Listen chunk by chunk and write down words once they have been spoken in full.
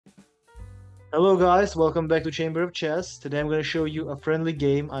Hello guys, welcome back to Chamber of Chess. Today I'm going to show you a friendly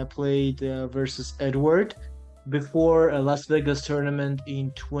game I played versus Edward before a Las Vegas tournament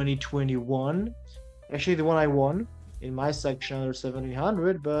in 2021. Actually, the one I won in my section under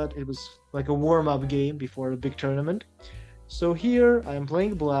 1700, but it was like a warm-up game before a big tournament. So here I am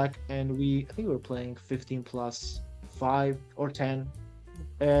playing black, and I think we're playing 15 plus 5 or 10.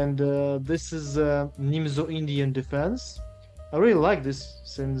 And this is Nimzo Indian defense. I really like this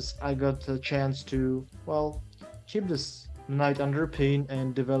since I got a chance to, well, keep this knight under pin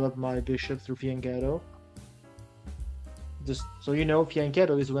and develop my bishop through fianchetto. Just so you know,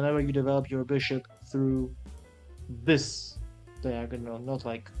 fianchetto is whenever you develop your bishop through this diagonal, not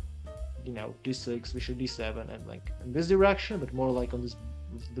like, d6, bishop d7, and like in this direction, but more like on this,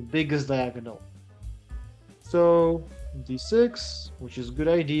 the biggest diagonal. So d6, which is a good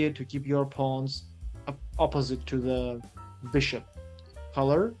idea to keep your pawns opposite to the bishop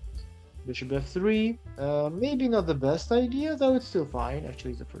color. Bishop f3, maybe not the best idea, though it's still fine.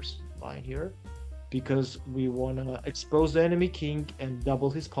 Actually, it's the first line here, because we want to expose the enemy king and double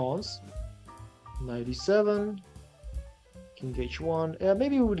his pawns. Knight e7, king h1.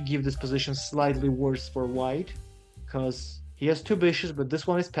 Maybe we would give this position slightly worse for white, because he has two bishops, but this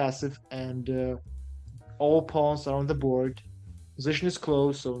one is passive, and all pawns are on the board. Position is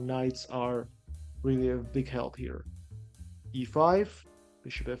close, so knights are really a big help here. e5,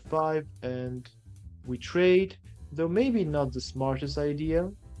 bishop f5, and we trade, though maybe not the smartest idea.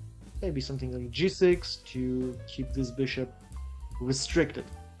 Maybe something like g6 to keep this bishop restricted.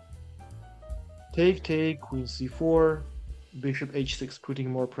 Take, queen c4, bishop h6, putting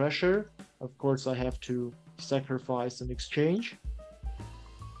more pressure. Of course, I have to sacrifice an exchange.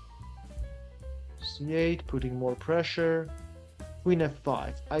 c8, putting more pressure. Queen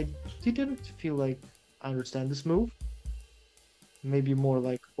f5. I didn't feel like I understand this move. Maybe more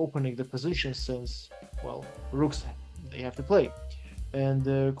like opening the position since, well, rooks, they have to play. And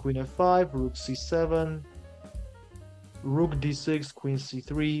queen f5, rook c7, rook d6, queen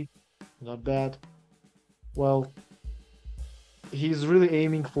c3, not bad. Well, he's really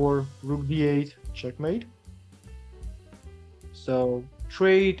aiming for rook d8, checkmate. So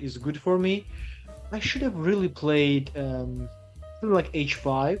trade is good for me. I should have really played something like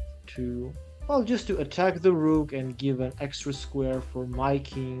h5 to, well, just to attack the rook and give an extra square for my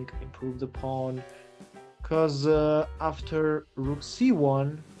king, improve the pawn. Because after rook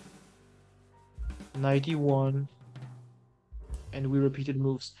c1, knight e1, and we repeated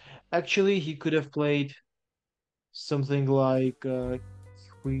moves. Actually, he could have played something like king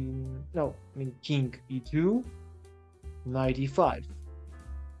e2, knight e5,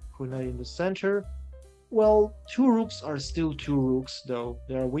 queen knight in the center. Well, two rooks are still two rooks, though.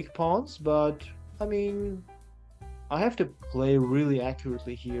 They are weak pawns, but, I mean, I have to play really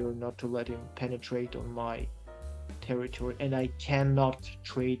accurately here not to let him penetrate on my territory, and I cannot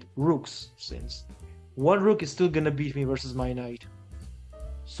trade rooks, since one rook is still gonna beat me versus my knight.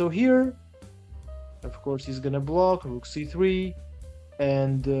 So here, of course, he's gonna block, rook c3,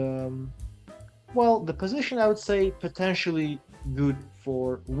 and, well, the position, I would say, potentially good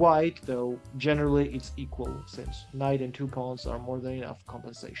for white, though generally it's equal since knight and two pawns are more than enough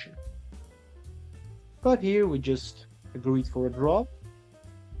compensation. But here we just agreed for a draw.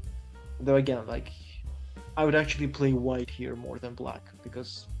 Though again, like, I would actually play white here more than black,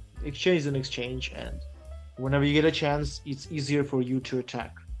 because exchange is an exchange, and whenever you get a chance, it's easier for you to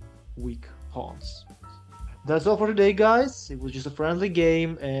attack weak pawns. That's all for today, guys. It was just a friendly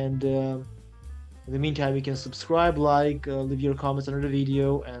game, and in the meantime, you can subscribe, like, leave your comments under the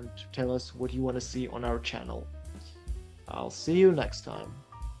video, and tell us what you want to see on our channel. I'll see you next time.